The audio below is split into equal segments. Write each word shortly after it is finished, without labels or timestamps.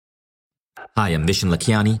Hi, I'm Vishen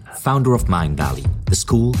Lakiani, founder of Mind Valley, the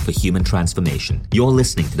school for human transformation. You're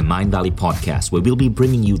listening to the Mind Valley podcast, where we'll be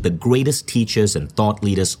bringing you the greatest teachers and thought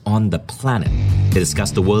leaders on the planet to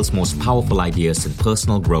discuss the world's most powerful ideas in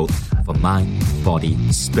personal growth for mind, body,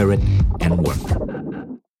 spirit, and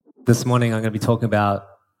work. This morning, I'm going to be talking about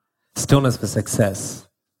stillness for success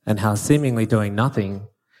and how seemingly doing nothing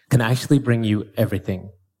can actually bring you everything.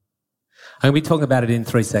 I'm going to be talking about it in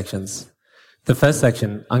 3 sections. The first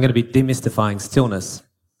section, I'm going to be demystifying stillness,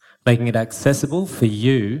 making it accessible for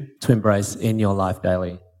you to embrace in your life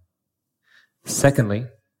daily. Secondly,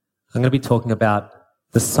 I'm going to be talking about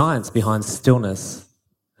the science behind stillness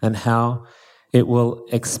and how it will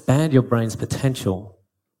expand your brain's potential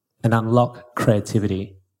and unlock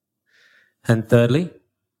creativity. And thirdly,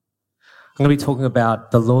 I'm going to be talking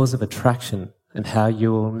about the laws of attraction and how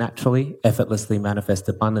you will naturally, effortlessly manifest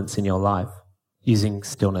abundance in your life using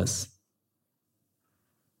stillness.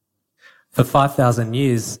 For 5,000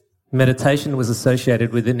 years, meditation was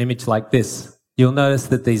associated with an image like this. You'll notice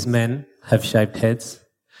that these men have shaved heads,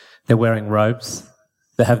 they're wearing robes,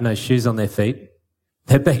 they have no shoes on their feet,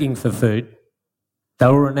 they're begging for food. They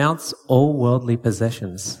will renounce all worldly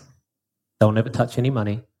possessions. They'll never touch any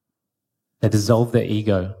money. They dissolve their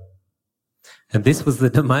ego. And this was the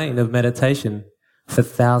domain of meditation for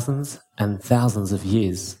thousands and thousands of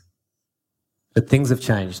years. But things have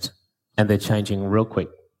changed, and they're changing real quick.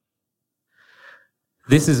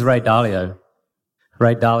 This is Ray Dalio.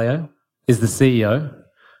 Ray Dalio is the CEO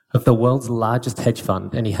of the world's largest hedge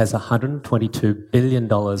fund, and he has $122 billion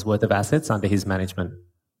worth of assets under his management.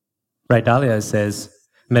 Ray Dalio says,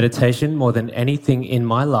 meditation, more than anything in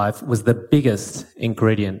my life, was the biggest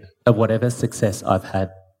ingredient of whatever success I've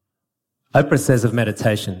had. Oprah says of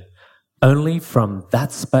meditation, only from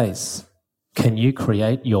that space can you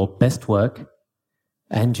create your best work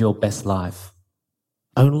and your best life.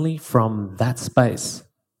 Only from that space.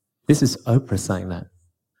 This is Oprah saying that.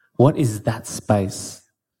 What is that space?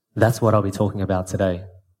 That's what I'll be talking about today.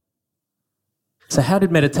 So how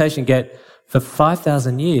did meditation get, for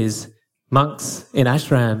 5,000 years, monks in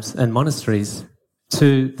ashrams and monasteries,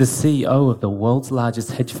 to the CEO of the world's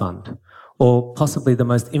largest hedge fund, or possibly the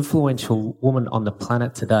most influential woman on the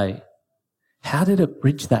planet today? How did it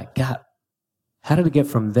bridge that gap? How did it get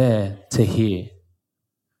from there to here?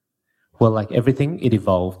 Well, like everything, it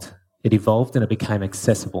evolved. It evolved and it became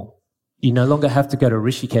accessible. You no longer have to go to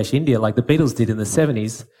Rishikesh, India, like the Beatles did in the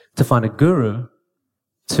 70s, to find a guru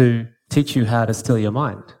to teach you how to still your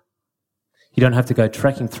mind. You don't have to go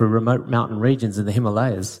trekking through remote mountain regions in the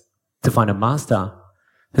Himalayas to find a master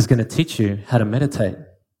who's going to teach you how to meditate.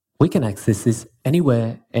 We can access this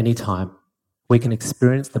anywhere, anytime. We can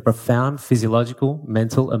experience the profound physiological,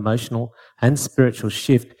 mental, emotional, and spiritual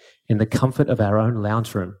shift in the comfort of our own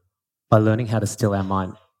lounge room by learning how to still our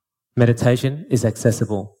mind. Meditation is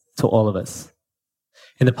accessible to all of us.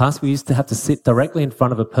 In the past, we used to have to sit directly in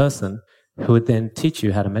front of a person who would then teach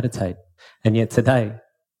you how to meditate. And yet today,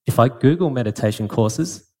 if I Google meditation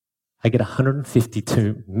courses, I get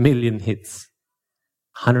 152 million hits.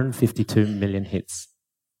 152 million hits.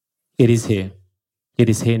 It is here. It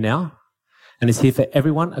is here now, and it's here for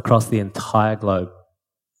everyone across the entire globe.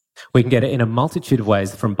 We can get it in a multitude of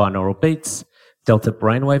ways, from binaural beats, delta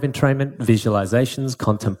brainwave entrainment, visualizations,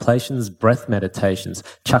 contemplations, breath meditations,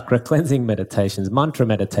 chakra cleansing meditations, mantra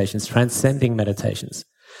meditations, transcending meditations.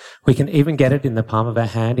 We can even get it in the palm of our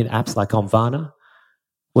hand in apps like Omvana,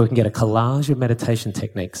 where we can get a collage of meditation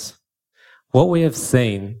techniques. What we have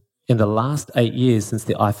seen in the last 8 years since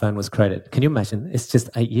the iPhone was created, can you imagine? It's just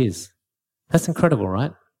 8 years. That's incredible,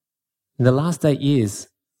 right? In the last 8 years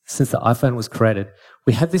since the iPhone was created,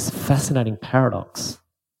 we have this fascinating paradox.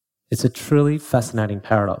 It's a truly fascinating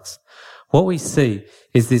paradox. What we see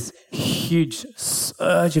is this huge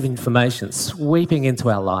surge of information sweeping into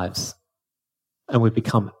our lives, and we've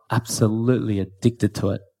become absolutely addicted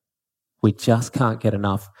to it. We just can't get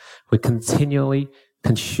enough. We're continually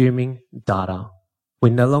consuming data. We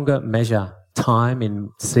no longer measure time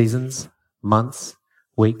in seasons, months,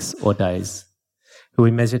 weeks, or days. We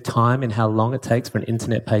measure time in how long it takes for an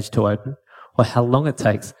internet page to open, or how long it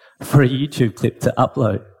takes for a YouTube clip to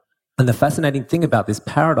upload. And the fascinating thing about this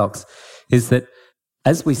paradox is that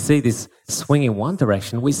as we see this swing in one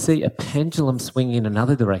direction, we see a pendulum swing in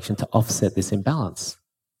another direction to offset this imbalance.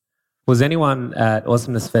 Was anyone at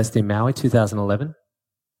Awesomeness Fest in Maui 2011?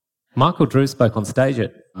 Michael Drew spoke on stage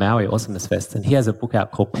at Maui Awesomeness Fest, and he has a book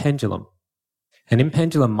out called Pendulum. And in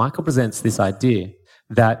Pendulum, Michael presents this idea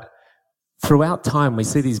that throughout time, we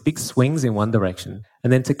see these big swings in one direction,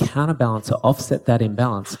 and then to counterbalance or offset that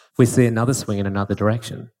imbalance, we see another swing in another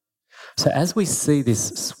direction. So as we see this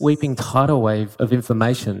sweeping tidal wave of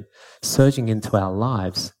information surging into our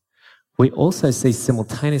lives, we also see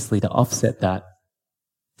simultaneously, to offset that,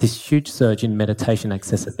 this huge surge in meditation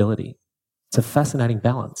accessibility. It's a fascinating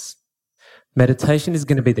balance. Meditation is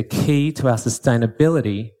going to be the key to our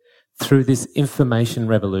sustainability through this information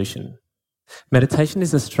revolution. Meditation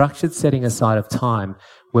is a structured setting aside of time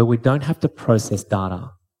where we don't have to process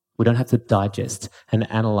data. We don't have to digest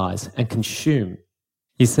and analyze and consume.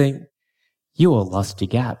 You see, you all lost your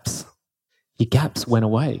gaps. Your gaps went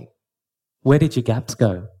away. Where did your gaps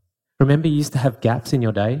go? Remember you used to have gaps in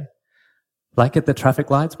your day? Like at the traffic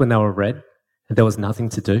lights when they were red and there was nothing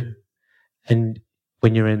to do? And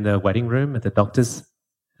when you're in the waiting room at the doctor's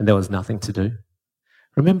and there was nothing to do?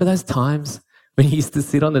 Remember those times when you used to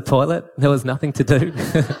sit on the toilet and there was nothing to do?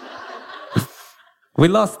 We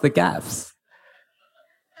lost the gaps.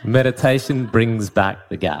 Meditation brings back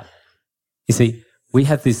the gap. You see, we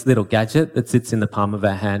have this little gadget that sits in the palm of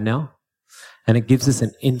our hand now, and it gives us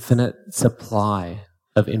an infinite supply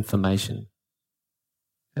of information,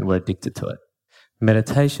 and we're addicted to it.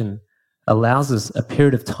 Meditation allows us a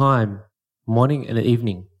period of time, morning and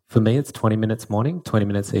evening. For me, it's 20 minutes morning, 20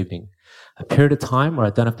 minutes evening. A period of time where I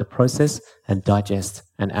don't have to process and digest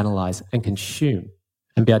and analyze and consume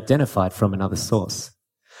and be identified from another source.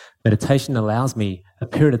 Meditation allows me a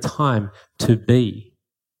period of time to be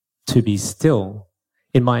still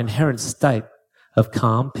in my inherent state of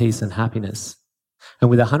calm, peace, and happiness. And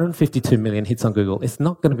with 152 million hits on Google, it's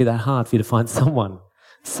not going to be that hard for you to find someone,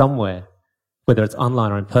 somewhere, whether it's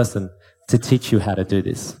online or in person, to teach you how to do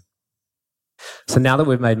this. So now that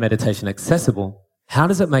we've made meditation accessible, how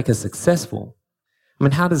does it make us successful? I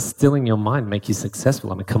mean, how does stilling your mind make you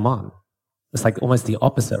successful? I mean, come on. It's like almost the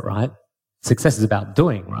opposite, right? Success is about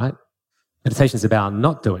doing, right? Meditation is about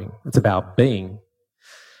not doing. It's about being.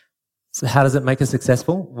 So how does it make us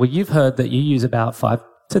successful? Well, you've heard that you use about 5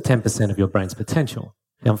 to 10% of your brain's potential.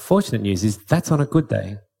 The unfortunate news is that's on a good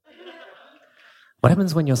day. What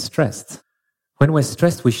happens when you're stressed? When we're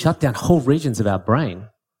stressed, we shut down whole regions of our brain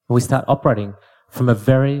and we start operating from a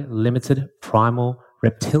very limited primal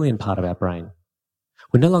reptilian part of our brain.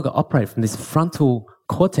 We no longer operate from this frontal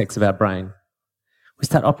cortex of our brain. We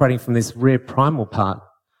start operating from this rear primal part.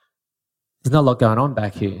 There's not a lot going on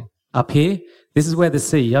back here. Up here, this is where the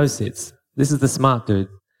CEO sits. This is the smart dude.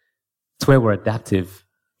 It's where we're adaptive,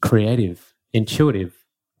 creative, intuitive,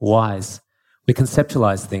 wise. We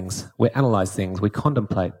conceptualize things. We analyze things. We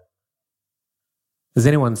contemplate. Has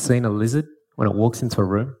anyone seen a lizard when it walks into a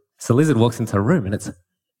room? So a lizard walks into a room and it's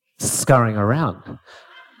scurrying around.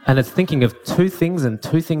 And it's thinking of two things and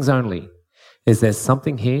two things only. Is there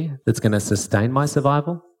something here that's going to sustain my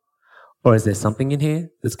survival? Or is there something in here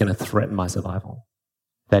that's going to threaten my survival?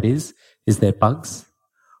 That is there bugs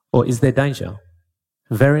or is there danger?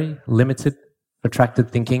 Very limited,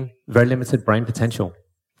 retracted thinking, very limited brain potential.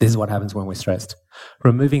 This is what happens when we're stressed.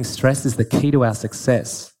 Removing stress is the key to our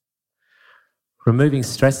success. Removing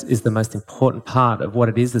stress is the most important part of what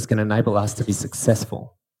it is that's going to enable us to be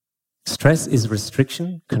successful. Stress is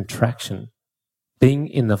restriction, contraction. Being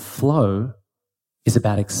in the flow is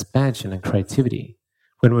about expansion and creativity.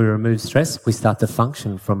 When we remove stress, we start to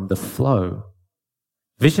function from the flow.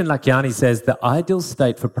 Vishen Lakhiani says the ideal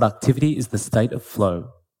state for productivity is the state of flow.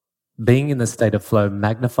 Being in the state of flow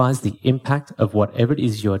magnifies the impact of whatever it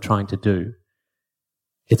is you are trying to do.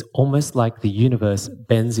 It's almost like the universe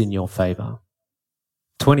bends in your favor.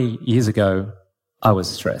 20 years ago, I was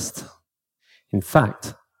stressed. In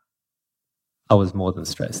fact, I was more than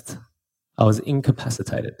stressed. I was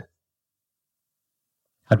incapacitated.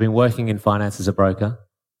 I'd been working in finance as a broker,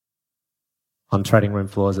 on trading room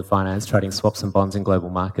floors of finance, trading swaps and bonds in global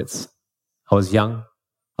markets. I was young,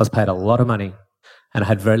 I was paid a lot of money, and I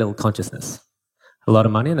had very little consciousness. A lot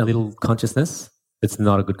of money and a little consciousness, it's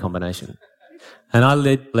not a good combination. And I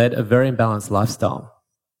led a very imbalanced lifestyle.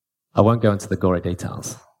 I won't go into the gory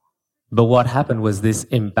details. But what happened was this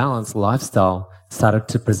imbalanced lifestyle started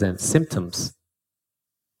to present symptoms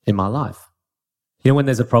in my life. You know, when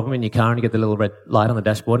there's a problem in your car and you get the little red light on the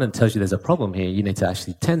dashboard and it tells you there's a problem here, you need to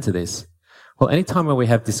actually tend to this. Well, anytime where we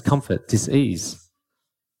have discomfort, dis-ease,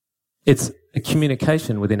 it's a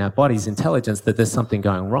communication within our body's intelligence that there's something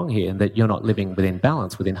going wrong here and that you're not living within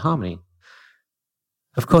balance, within harmony.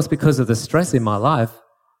 Of course, because of the stress in my life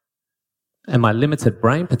and my limited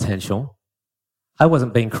brain potential, I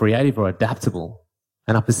wasn't being creative or adaptable,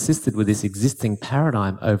 and I persisted with this existing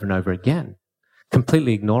paradigm over and over again,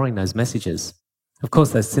 completely ignoring those messages. Of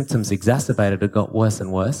course, those symptoms exacerbated and got worse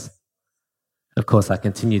and worse. Of course, I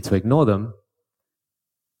continued to ignore them,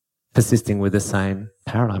 persisting with the same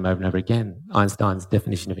paradigm over and over again. Einstein's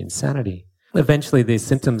definition of insanity. Eventually, these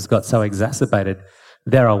symptoms got so exacerbated.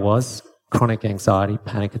 There I was, chronic anxiety,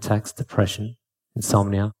 panic attacks, depression,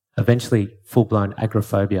 insomnia, eventually full-blown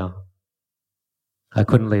agoraphobia. I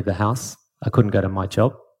couldn't leave the house. I couldn't go to my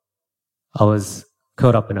job. I was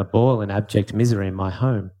caught up in a ball in abject misery in my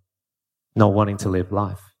home, not wanting to live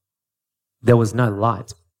life. There was no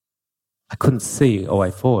light. I couldn't see a way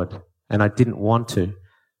forward, and I didn't want to.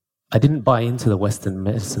 I didn't buy into the Western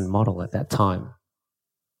medicine model at that time.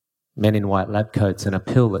 Men in white lab coats and a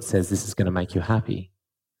pill that says this is going to make you happy.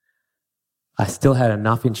 I still had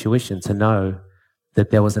enough intuition to know that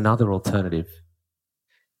there was another alternative.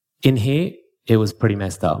 In here, it was pretty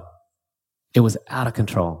messed up. It was out of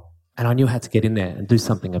control, and I knew I had to get in there and do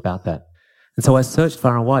something about that. And so I searched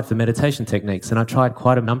far and wide for meditation techniques, and I tried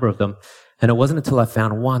quite a number of them, and it wasn't until I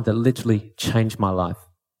found one that literally changed my life.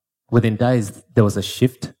 Within days, there was a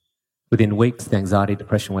shift. Within weeks, the anxiety,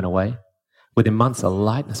 depression went away. Within months, a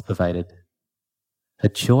lightness pervaded, a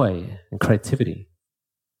joy and creativity.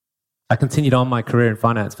 I continued on my career in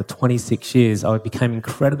finance for 26 years. I became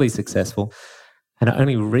incredibly successful, and I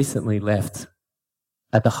only recently left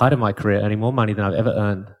at the height of my career, earning more money than I've ever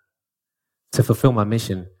earned, to fulfill my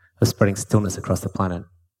mission of spreading stillness across the planet.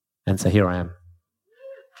 And so here I am.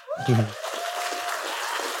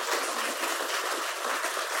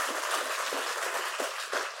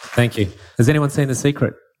 Thank you. Has anyone seen The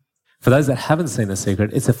Secret? For those that haven't seen The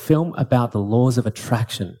Secret, it's a film about the laws of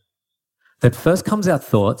attraction. That first comes our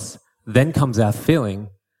thoughts, then comes our feeling,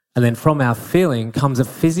 and then from our feeling comes a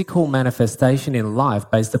physical manifestation in life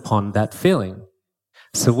based upon that feeling.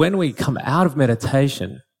 So when we come out of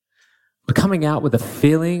meditation, we're coming out with a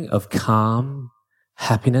feeling of calm,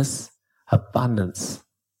 happiness, abundance.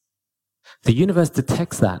 The universe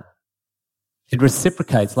detects that. It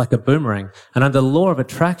reciprocates like a boomerang, and under the law of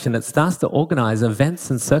attraction, it starts to organize events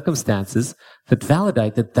and circumstances that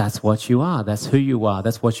validate that that's what you are, that's who you are,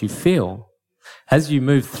 that's what you feel. As you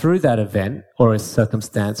move through that event or a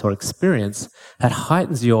circumstance or experience, that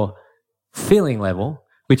heightens your feeling level,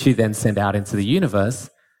 which you then send out into the universe,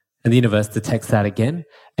 and the universe detects that again,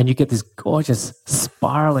 and you get this gorgeous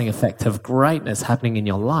spiraling effect of greatness happening in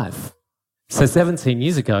your life. So 17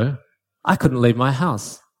 years ago, I couldn't leave my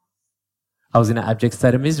house. I was in an abject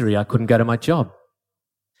state of misery. I couldn't go to my job.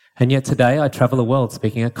 And yet today I travel the world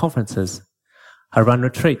speaking at conferences. I run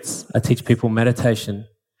retreats. I teach people meditation.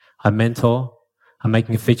 I mentor. I'm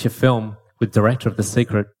making a feature film with director of The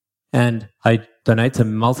Secret. And I donate to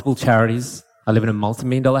multiple charities. I live in a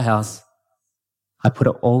multi-million-dollar house. I put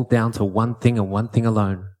it all down to one thing and one thing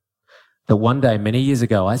alone. That one day, many years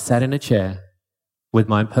ago, I sat in a chair with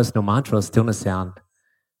my own personal mantra of stillness sound.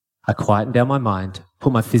 I quietened down my mind,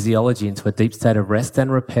 put my physiology into a deep state of rest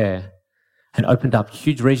and repair, and opened up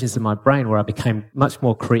huge regions of my brain where I became much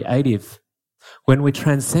more creative. When we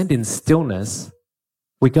transcend in stillness,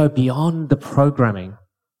 we go beyond the programming,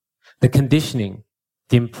 the conditioning,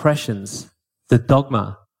 the impressions, the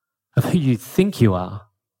dogma of who you think you are.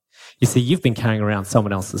 You see, you've been carrying around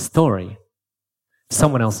someone else's story,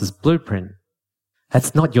 someone else's blueprint.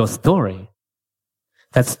 That's not your story.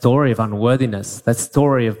 That story of unworthiness, that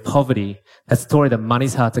story of poverty, that story that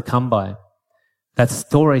money's hard to come by, that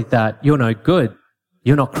story that you're no good,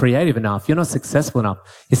 you're not creative enough, you're not successful enough.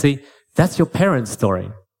 You see, that's your parents'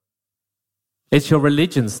 story. It's your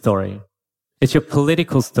religion story. It's your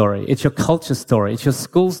political story. It's your culture story. It's your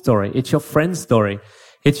school story. It's your friend's story.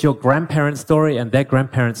 It's your grandparents' story and their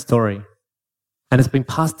grandparents' story. And it's been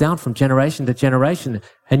passed down from generation to generation,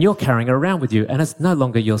 and you're carrying it around with you, and it's no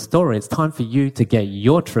longer your story. It's time for you to get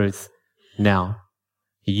your truth now.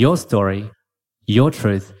 Your story, your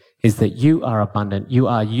truth is that you are abundant. You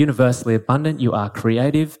are universally abundant. You are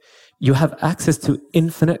creative. You have access to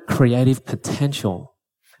infinite creative potential.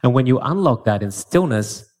 And when you unlock that in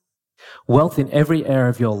stillness, wealth in every area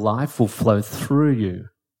of your life will flow through you.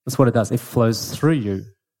 That's what it does. It flows through you.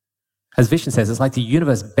 As Vishen says, it's like the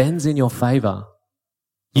universe bends in your favor.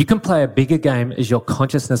 You can play a bigger game as your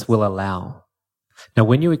consciousness will allow. Now,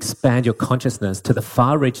 when you expand your consciousness to the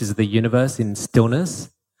far reaches of the universe in stillness,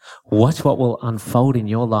 watch what will unfold in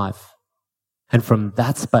your life. And from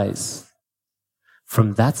that space,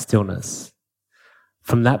 from that stillness,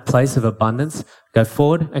 from that place of abundance, go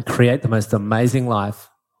forward and create the most amazing life.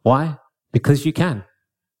 Why? Because you can.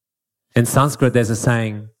 In Sanskrit, there's a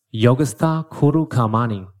saying, Yogastha Kuru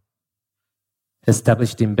Karmani,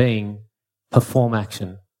 established in being, perform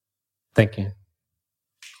action. Thank you.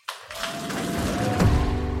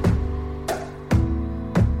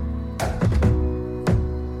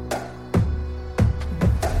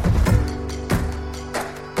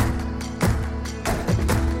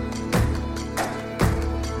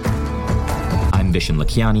 I'm Isham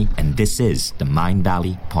Lakiani, and this is the Mind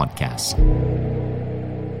Valley Podcast.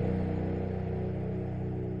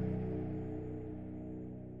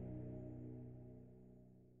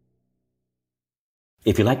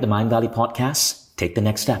 If you like the Mind Valley Podcast, take the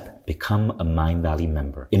next step. Become a Mind Valley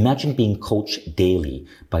member. Imagine being coached daily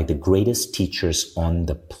by the greatest teachers on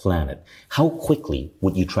the planet. How quickly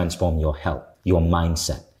would you transform your health, your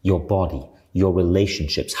mindset, your body, your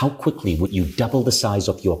relationships? How quickly would you double the size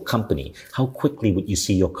of your company? How quickly would you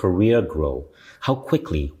see your career grow? How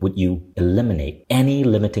quickly would you eliminate any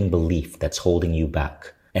limiting belief that's holding you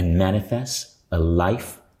back and manifest a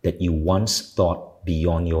life that you once thought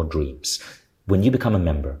beyond your dreams? When you become a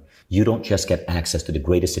member, you don't just get access to the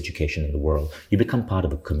greatest education in the world. You become part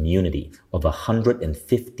of a community of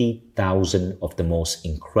 150,000 of the most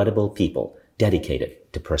incredible people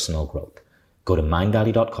dedicated to personal growth. Go to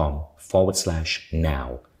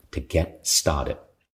mindvalley.com/now to get started.